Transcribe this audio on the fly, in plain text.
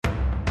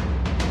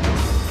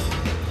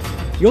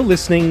You're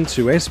listening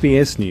to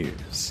SBS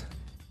News.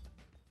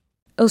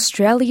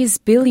 Australia's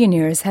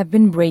billionaires have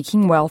been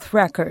breaking wealth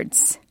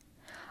records.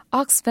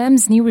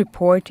 Oxfam's new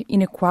report,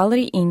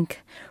 Inequality Inc.,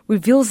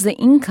 reveals the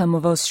income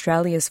of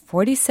Australia's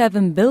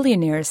 47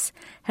 billionaires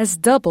has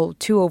doubled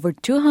to over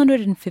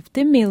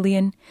 $250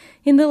 million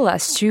in the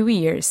last 2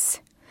 years.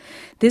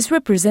 This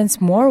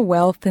represents more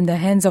wealth in the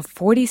hands of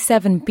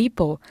 47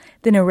 people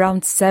than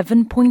around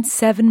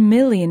 7.7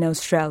 million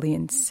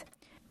Australians.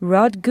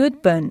 Rod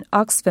Goodburn,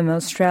 Oxfam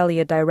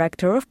Australia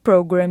Director of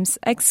Programs,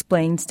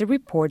 explains the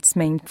report's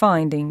main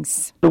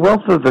findings. The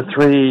wealth of the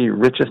three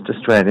richest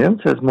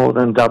Australians has more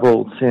than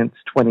doubled since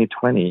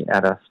 2020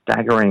 at a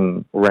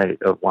staggering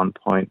rate of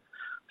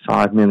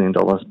 $1.5 million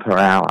per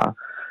hour.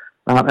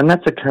 And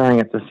that's occurring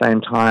at the same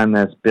time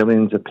as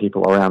billions of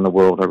people around the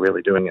world are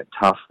really doing it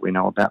tough. We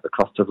know about the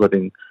cost of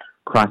living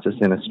crisis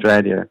in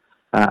Australia,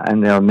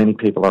 and there are many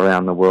people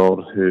around the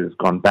world who've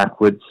gone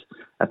backwards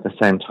at the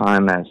same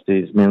time as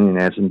these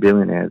millionaires and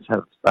billionaires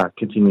have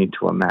continued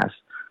to amass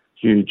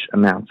huge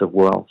amounts of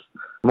wealth.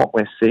 What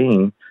we're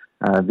seeing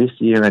this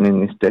year and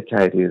in this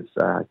decade is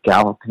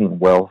galloping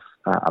wealth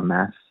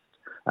amassed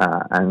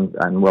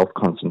and wealth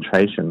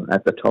concentration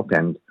at the top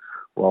end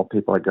while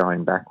people are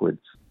going backwards.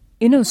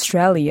 In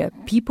Australia,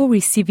 people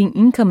receiving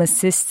income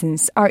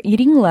assistance are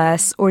eating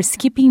less or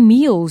skipping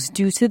meals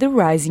due to the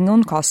rising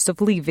on cost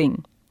of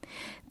living.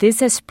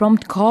 This has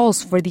prompted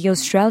calls for the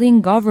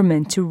Australian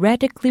government to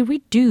radically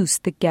reduce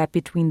the gap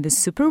between the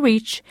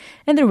super-rich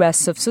and the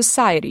rest of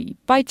society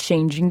by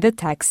changing the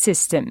tax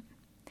system.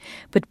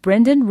 But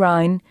Brendan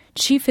Ryan,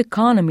 chief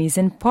economist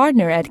and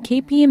partner at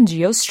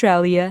KPMG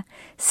Australia,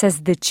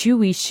 says the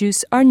two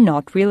issues are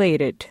not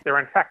related. There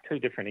are in fact two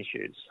different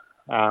issues.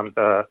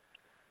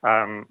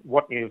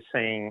 What you're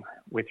seeing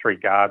with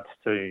regards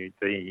to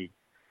the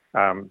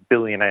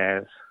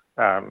billionaires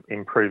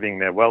improving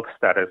their wealth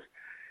status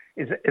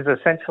is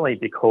essentially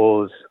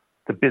because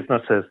the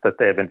businesses that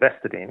they've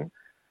invested in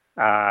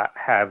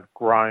have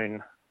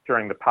grown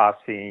during the past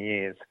few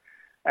years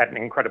at an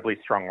incredibly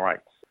strong rate.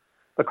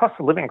 The cost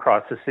of living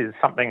crisis is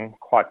something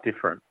quite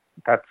different.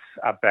 That's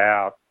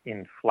about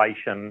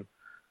inflation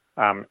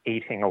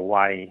eating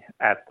away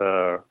at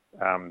the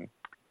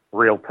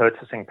real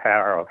purchasing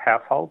power of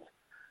households.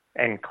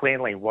 And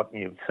clearly what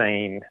you've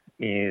seen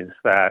is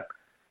that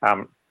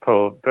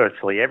for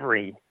virtually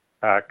every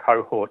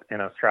cohort in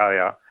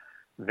Australia,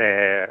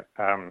 their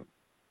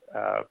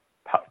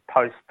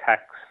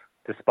post-tax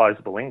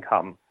disposable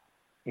income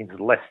is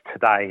less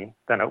today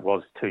than it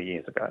was 2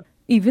 years ago.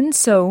 Even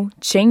so,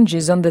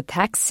 changes on the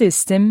tax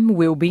system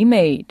will be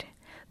made.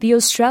 The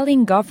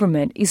Australian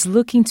government is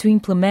looking to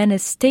implement a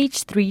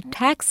Stage 3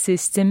 tax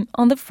system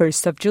on the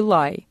 1st of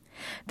July.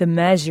 The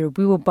measure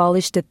will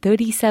abolish the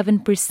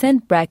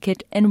 37%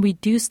 bracket and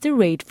reduce the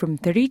rate from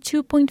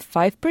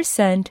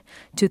 32.5%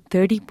 to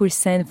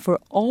 30% for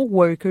all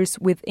workers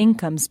with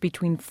incomes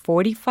between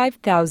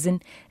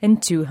 $45,000 and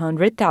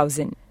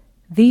 $200,000.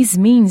 This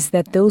means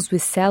that those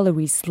with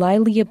salaries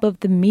slightly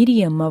above the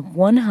median of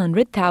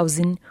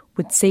 $100,000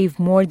 would save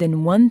more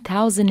than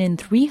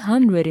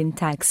 $1,300 in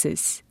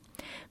taxes.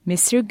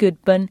 Mr.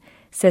 Goodburn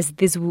says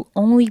this will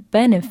only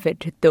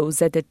benefit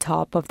those at the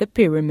top of the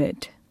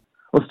pyramid.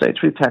 Well, Stage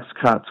 3 tax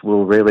cuts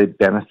will really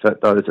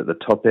benefit those at the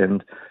top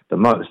end the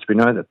most. We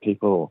know that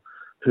people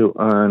who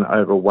earn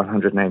over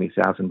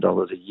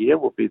 $180,000 a year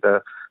will be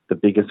the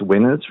biggest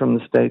winners from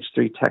the Stage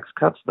 3 tax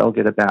cuts. They'll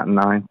get about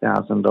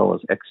 $9,000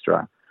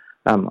 extra.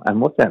 And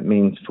what that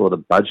means for the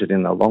budget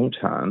in the long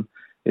term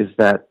is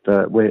that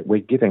we're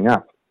giving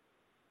up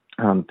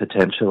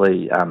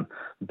potentially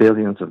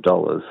billions of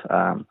dollars,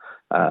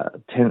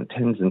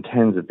 tens and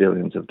tens of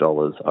billions of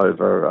dollars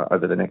over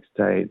the next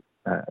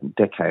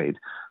decade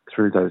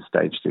through those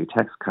Stage 3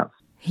 tax cuts.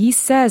 He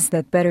says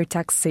that better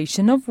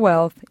taxation of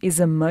wealth is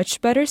a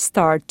much better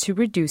start to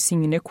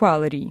reducing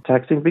inequality.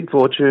 Taxing big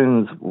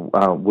fortunes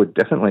would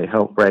definitely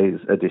help raise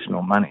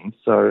additional money.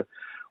 So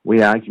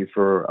we argue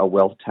for a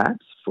wealth tax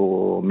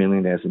for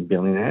millionaires and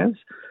billionaires.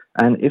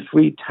 And if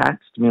we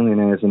taxed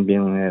millionaires and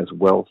billionaires'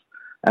 wealth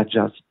at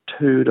just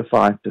 2 to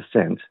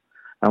 5%,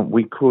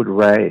 we could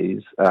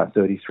raise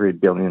 $33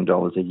 billion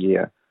a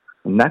year.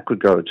 And that could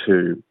go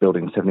to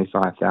building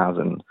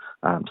 75,000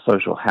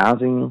 social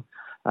housing.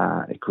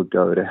 It could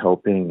go to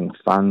helping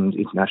fund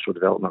international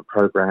development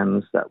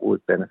programs that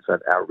would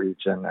benefit our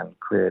region and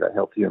create a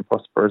healthy and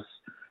prosperous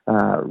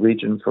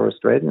region for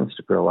Australians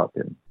to grow up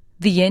in.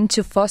 The end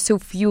to fossil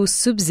fuel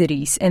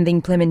subsidies and the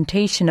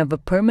implementation of a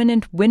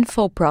permanent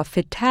windfall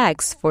profit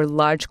tax for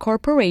large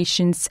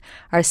corporations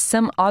are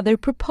some other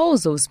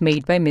proposals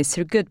made by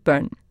Mr.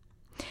 Goodburn.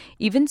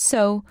 Even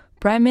so,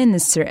 Prime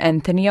Minister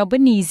Anthony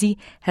Albanese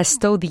has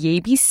told the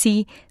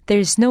ABC there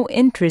is no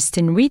interest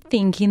in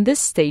rethinking the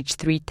Stage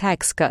 3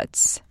 tax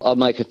cuts. I'll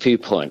make a few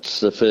points.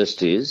 The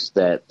first is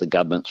that the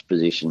government's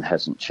position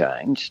hasn't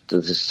changed.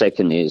 The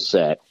second is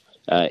that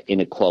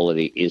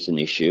inequality is an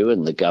issue,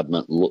 and the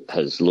government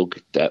has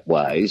looked at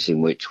ways in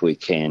which we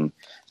can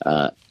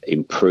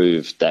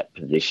improve that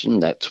position.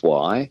 That's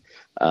why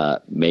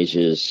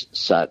measures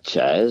such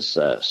as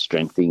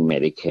strengthening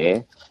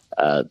Medicare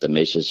the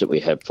measures that we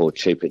have for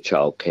cheaper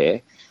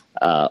childcare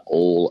are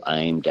all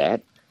aimed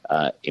at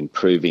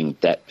improving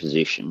that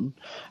position.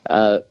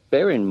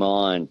 Bear in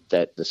mind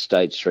that the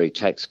Stage 3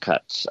 tax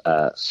cuts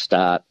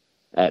start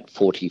at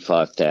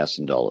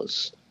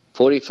 $45,000.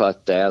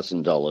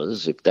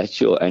 $45,000, if that's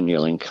your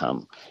annual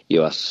income,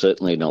 you are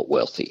certainly not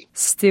wealthy.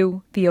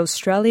 Still, the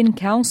Australian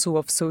Council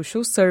of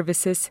Social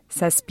Services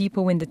says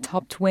people in the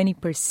top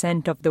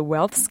 20% of the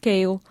wealth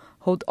scale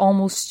hold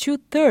almost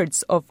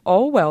 2/3 of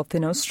all wealth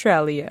in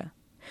Australia.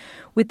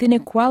 With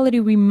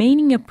inequality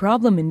remaining a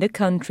problem in the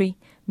country,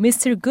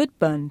 Mr.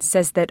 Goodburn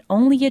says that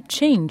only a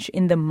change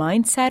in the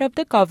mindset of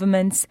the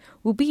governments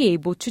will be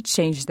able to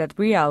change that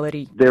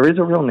reality. There is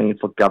a real need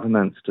for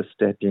governments to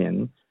step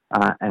in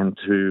and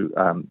to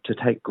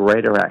take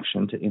greater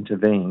action, to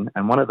intervene.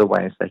 And one of the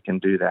ways they can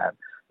do that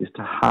is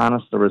to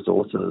harness the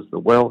resources, the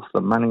wealth,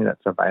 the money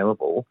that's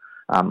available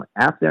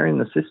out there in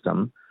the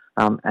system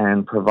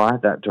and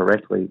provide that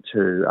directly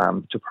to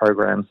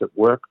programs that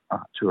work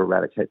to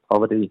eradicate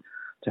poverty,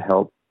 to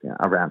help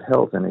around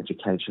health and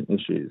education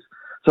issues.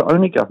 So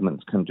only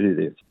governments can do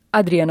this.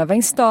 Adriana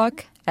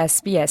Weinstock,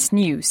 SBS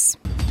News.